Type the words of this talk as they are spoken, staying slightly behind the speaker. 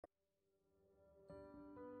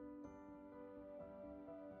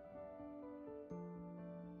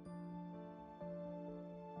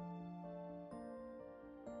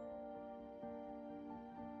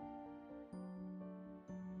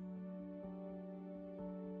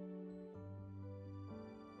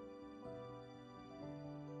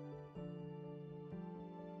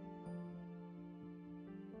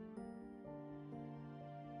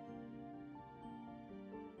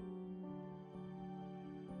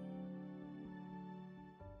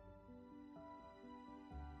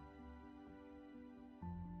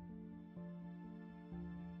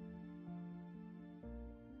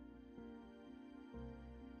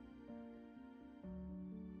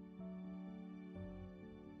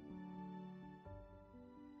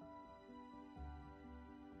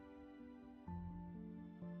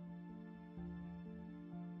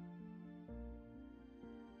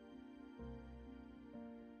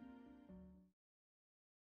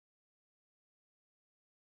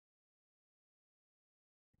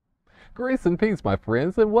Grace and peace, my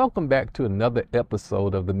friends, and welcome back to another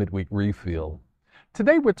episode of the Midweek Refill.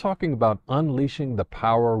 Today we're talking about unleashing the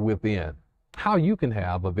power within, how you can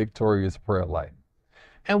have a victorious prayer life.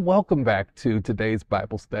 And welcome back to today's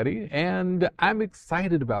Bible study, and I'm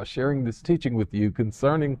excited about sharing this teaching with you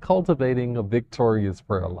concerning cultivating a victorious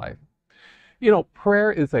prayer life. You know,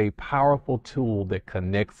 prayer is a powerful tool that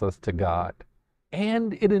connects us to God,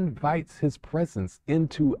 and it invites His presence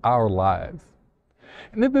into our lives.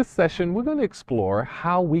 And in this session, we're going to explore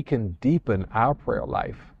how we can deepen our prayer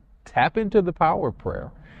life, tap into the power of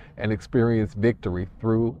prayer, and experience victory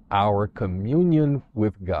through our communion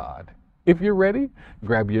with God. If you're ready,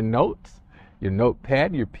 grab your notes, your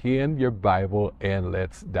notepad, your pen, your Bible, and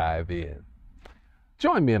let's dive in.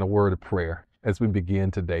 Join me in a word of prayer as we begin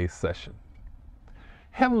today's session.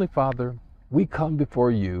 Heavenly Father, we come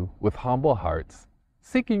before you with humble hearts,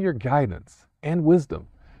 seeking your guidance and wisdom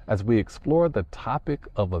as we explore the topic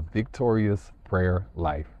of a victorious prayer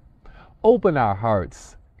life. Open our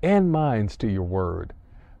hearts and minds to your word,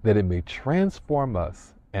 that it may transform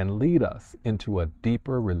us and lead us into a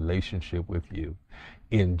deeper relationship with you.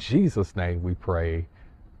 In Jesus' name we pray.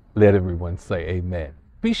 Let everyone say amen.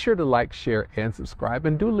 Be sure to like, share, and subscribe,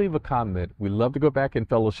 and do leave a comment. We love to go back and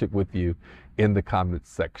fellowship with you in the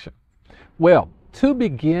comments section. Well, to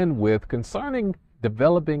begin with, concerning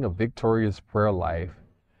developing a victorious prayer life,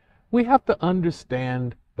 we have to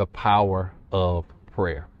understand the power of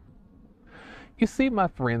prayer. You see, my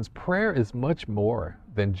friends, prayer is much more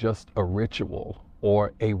than just a ritual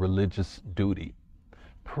or a religious duty.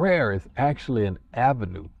 Prayer is actually an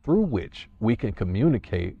avenue through which we can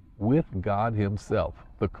communicate with God Himself,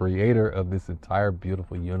 the creator of this entire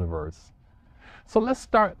beautiful universe. So let's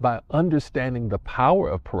start by understanding the power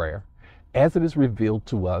of prayer as it is revealed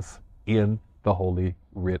to us in the Holy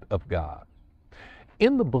Writ of God.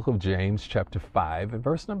 In the book of James, chapter 5, and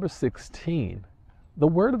verse number 16, the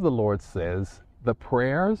word of the Lord says, "The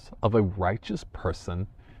prayers of a righteous person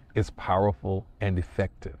is powerful and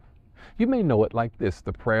effective." You may know it like this: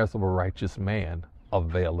 the prayers of a righteous man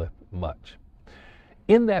availeth much.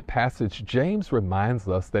 In that passage, James reminds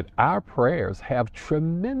us that our prayers have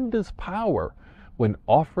tremendous power when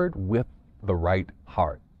offered with the right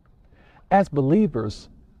heart. As believers,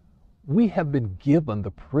 we have been given the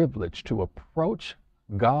privilege to approach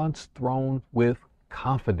God's throne with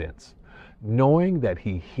confidence, knowing that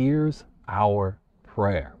He hears our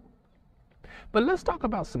prayer. But let's talk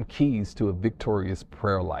about some keys to a victorious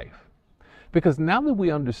prayer life. Because now that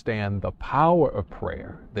we understand the power of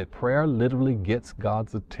prayer, that prayer literally gets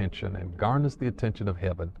God's attention and garners the attention of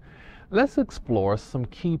heaven, let's explore some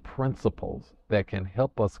key principles that can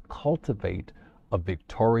help us cultivate a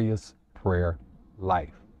victorious prayer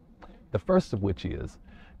life. The first of which is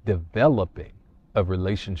developing a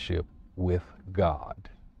relationship with God.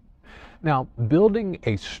 Now, building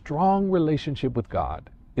a strong relationship with God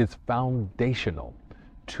is foundational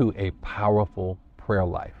to a powerful prayer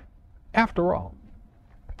life. After all,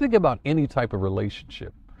 think about any type of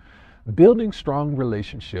relationship. Building strong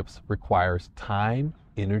relationships requires time,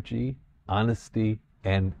 energy, honesty,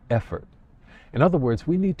 and effort. In other words,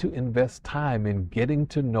 we need to invest time in getting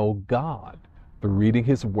to know God through reading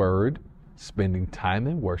His Word, spending time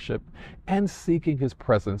in worship, and seeking His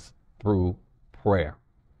presence through prayer.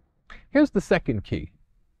 Here's the second key: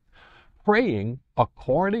 praying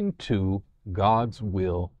according to God's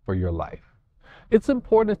will for your life. It's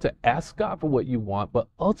important to ask God for what you want, but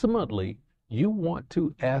ultimately, you want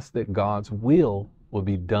to ask that God's will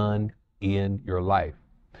be done in your life.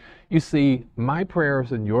 You see, my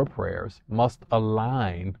prayers and your prayers must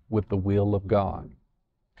align with the will of God.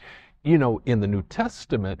 You know, in the New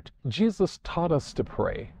Testament, Jesus taught us to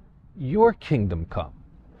pray, "Your kingdom come,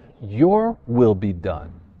 your will be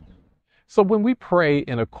done." So when we pray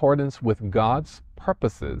in accordance with God's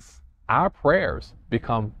purposes, our prayers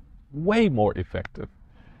become way more effective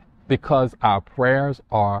because our prayers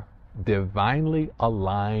are divinely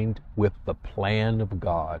aligned with the plan of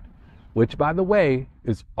God, which, by the way,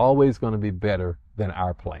 is always going to be better than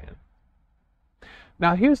our plan.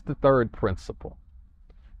 Now, here's the third principle: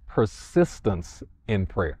 persistence in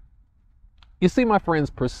prayer. You see, my friends,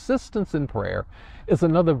 persistence in prayer is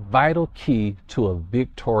another vital key to a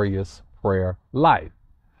victorious prayer life.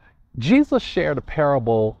 Jesus shared a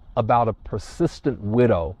parable about a persistent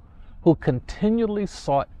widow who continually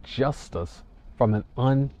sought justice from an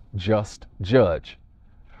unjust judge.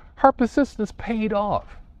 Her persistence paid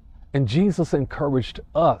off, and Jesus encouraged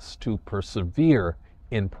us to persevere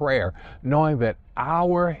in prayer, knowing that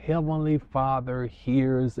our Heavenly Father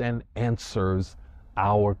hears and answers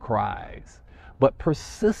our cries. But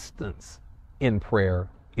persistence in prayer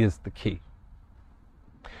is the key.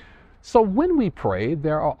 So when we pray,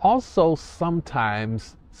 there are also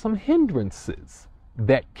sometimes some hindrances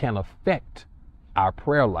that can affect our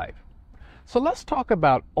prayer life. So let's talk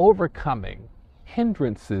about overcoming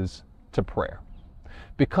hindrances to prayer.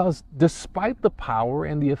 Because despite the power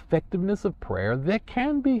and the effectiveness of prayer, there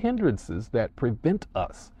can be hindrances that prevent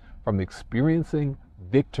us from experiencing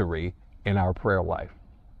victory in our prayer life.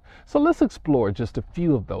 So let's explore just a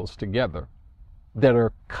few of those together that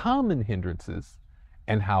are common hindrances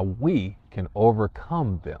and how we can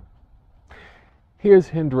overcome them. Here's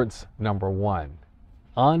hindrance number one: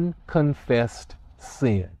 unconfessed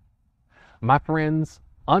sin. My friends,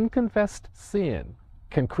 unconfessed sin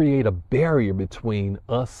can create a barrier between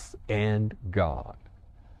us and God.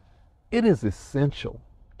 It is essential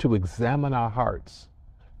to examine our hearts,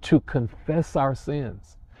 to confess our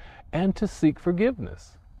sins, and to seek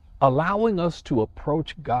forgiveness, allowing us to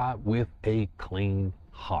approach God with a clean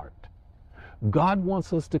heart. God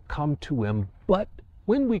wants us to come to Him, but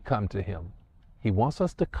when we come to Him, He wants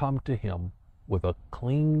us to come to Him with a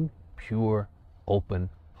clean, pure, open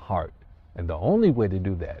heart. And the only way to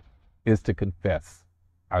do that is to confess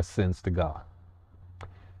our sins to God.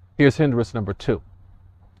 Here's hindrance number two: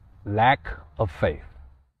 lack of faith.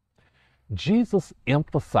 Jesus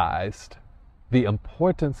emphasized the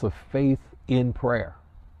importance of faith in prayer.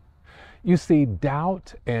 You see,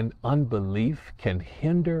 doubt and unbelief can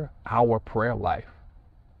hinder our prayer life.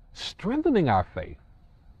 Strengthening our faith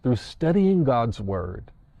through studying God's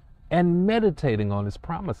Word and meditating on His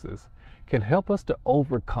promises can help us to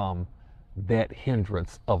overcome that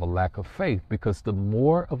hindrance of a lack of faith, because the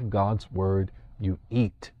more of God's Word you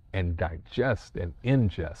eat and digest and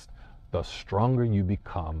ingest, the stronger you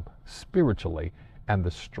become spiritually and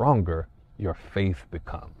the stronger your faith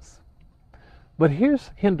becomes. But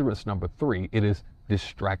here's hindrance number three: it is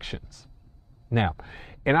distractions. Now,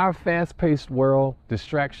 in our fast-paced world,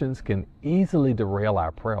 distractions can easily derail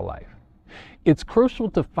our prayer life. It's crucial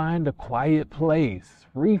to find a quiet place,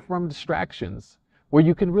 free from distractions, where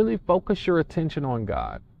you can really focus your attention on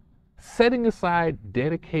God. Setting aside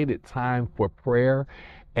dedicated time for prayer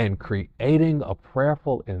and creating a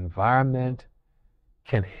prayerful environment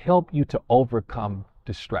can help you to overcome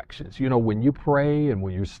distractions. You know, when you pray and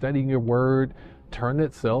when you're studying your word, turn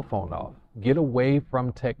that cell phone off. Get away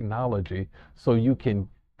from technology so you can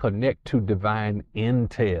connect to divine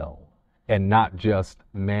intel and not just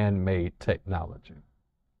man-made technology.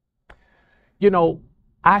 You know,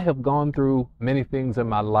 I have gone through many things in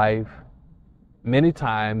my life, many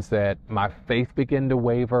times that my faith began to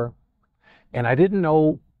waver, and I didn't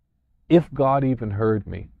know if God even heard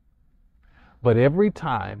me. But every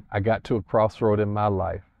time I got to a crossroad in my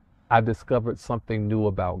life, I discovered something new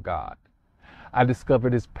about God. I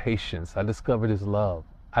discovered His patience. I discovered His love.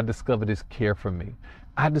 I discovered His care for me.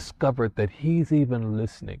 I discovered that He's even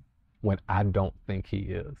listening when I don't think He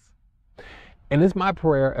is. And it's my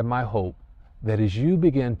prayer and my hope that as you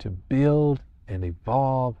begin to build and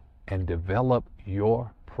evolve and develop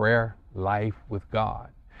your prayer life with God,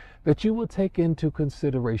 that you will take into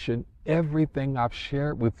consideration everything I've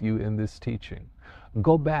shared with you in this teaching.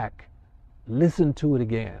 Go back, listen to it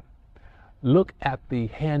again. Look at the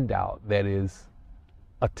handout that is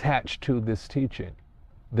attached to this teaching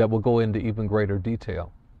that will go into even greater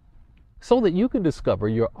detail, so that you can discover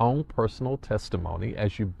your own personal testimony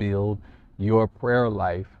as you build your prayer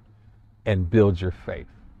life and build your faith.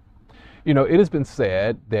 You know, it has been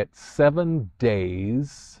said that 7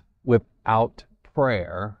 days without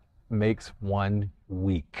prayer makes 1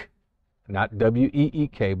 week. Not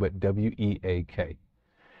W-E-E-K, but W-E-A-K.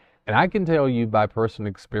 And I can tell you by personal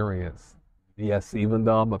experience, yes, even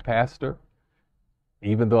though I'm a pastor,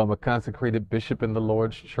 even though I'm a consecrated bishop in the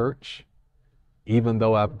Lord's church, even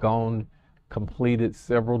though I've completed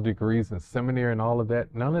several degrees in seminary and all of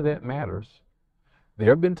that, none of that matters. There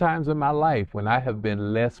have been times in my life when I have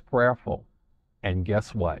been less prayerful. And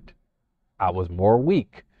guess what? I was more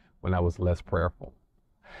weak when I was less prayerful.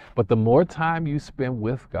 But the more time you spend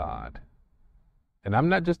with God, and I'm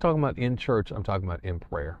not just talking about in church, I'm talking about in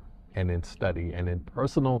prayer and in study and in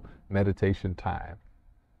personal meditation time,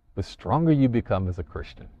 the stronger you become as a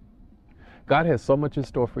Christian. God has so much in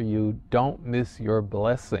store for you. Don't miss your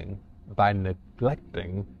blessing by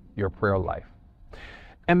neglecting your prayer life.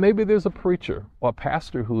 And maybe there's a preacher or a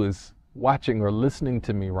pastor who is watching or listening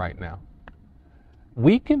to me right now.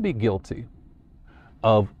 We can be guilty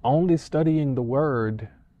of only studying the Word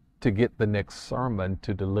to get the next sermon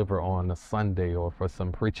to deliver on a Sunday or for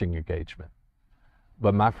some preaching engagement.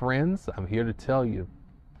 But my friends, I'm here to tell you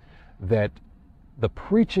that the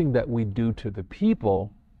preaching that we do to the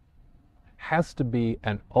people has to be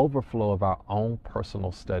an overflow of our own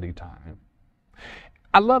personal study time.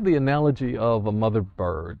 I love the analogy of a mother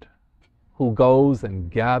bird who goes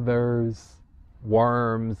and gathers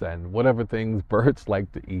worms and whatever things birds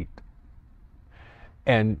like to eat.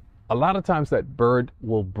 And a lot of times that bird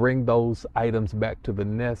will bring those items back to the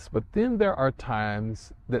nest, but then there are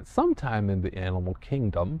times that sometime in the animal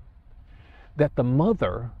kingdom that the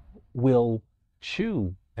mother will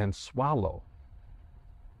chew and swallow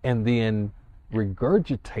and then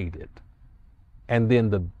regurgitate it. And then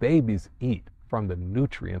the babies eat from the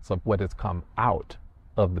nutrients of what has come out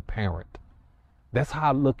of the parent. That's how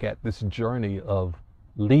I look at this journey of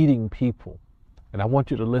leading people. And I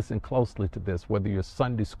want you to listen closely to this, whether you're a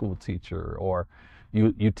Sunday school teacher or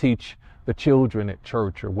you teach the children at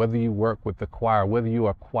church, or whether you work with the choir, whether you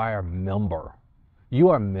are a choir member. You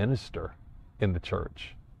are a minister in the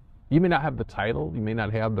church. You may not have the title, you may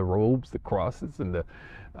not have the robes, the crosses, and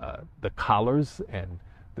the collars, and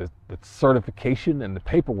the certification and the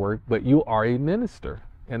paperwork, but you are a minister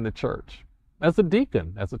in the church. As a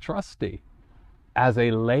deacon, as a trustee, as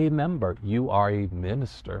a lay member, you are a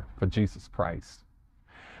minister for Jesus Christ.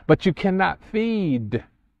 But you cannot feed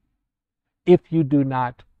if you do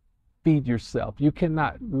not feed yourself. You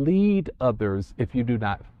cannot lead others if you do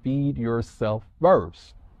not feed yourself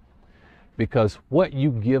first. Because what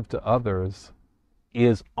you give to others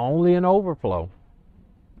is only an overflow.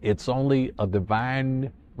 It's only a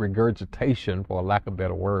divine regurgitation, for lack of a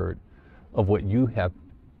better word, of what you have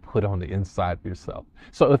put on the inside of yourself.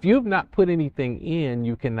 So if you've not put anything in,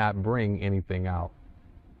 you cannot bring anything out.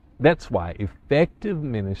 That's why effective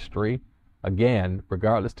ministry, again,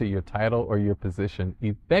 regardless to your title or your position,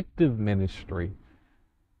 effective ministry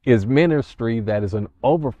is ministry that is an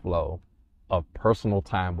overflow of personal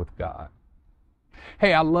time with God.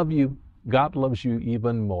 Hey, I love you. God loves you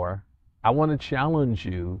even more. I want to challenge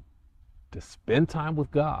you to spend time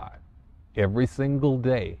with God every single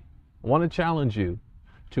day. I want to challenge you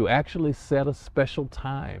to actually set a special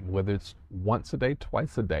time, whether it's once a day,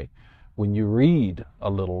 twice a day, when you read a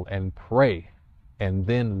little and pray and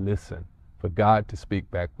then listen for God to speak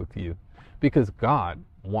back with you. Because God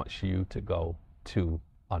wants you to go to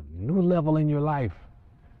a new level in your life.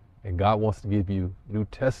 And God wants to give you new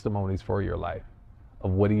testimonies for your life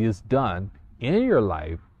of what He has done in your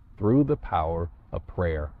life through the power of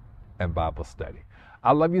prayer and Bible study.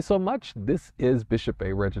 I love you so much. This is Bishop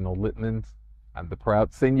A. Reginald Littman. I'm the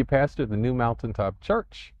proud senior pastor of the New Mountaintop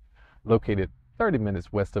Church, located 30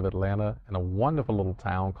 minutes west of Atlanta in a wonderful little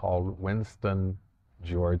town called Winston,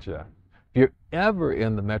 Georgia. If you're ever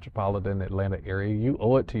in the metropolitan Atlanta area, you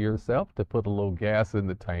owe it to yourself to put a little gas in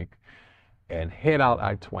the tank and head out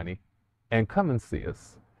I-20 and come and see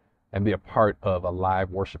us and be a part of a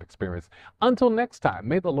live worship experience. Until next time,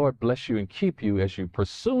 may the Lord bless you and keep you as you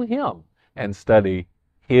pursue Him and study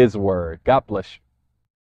His Word. God bless you.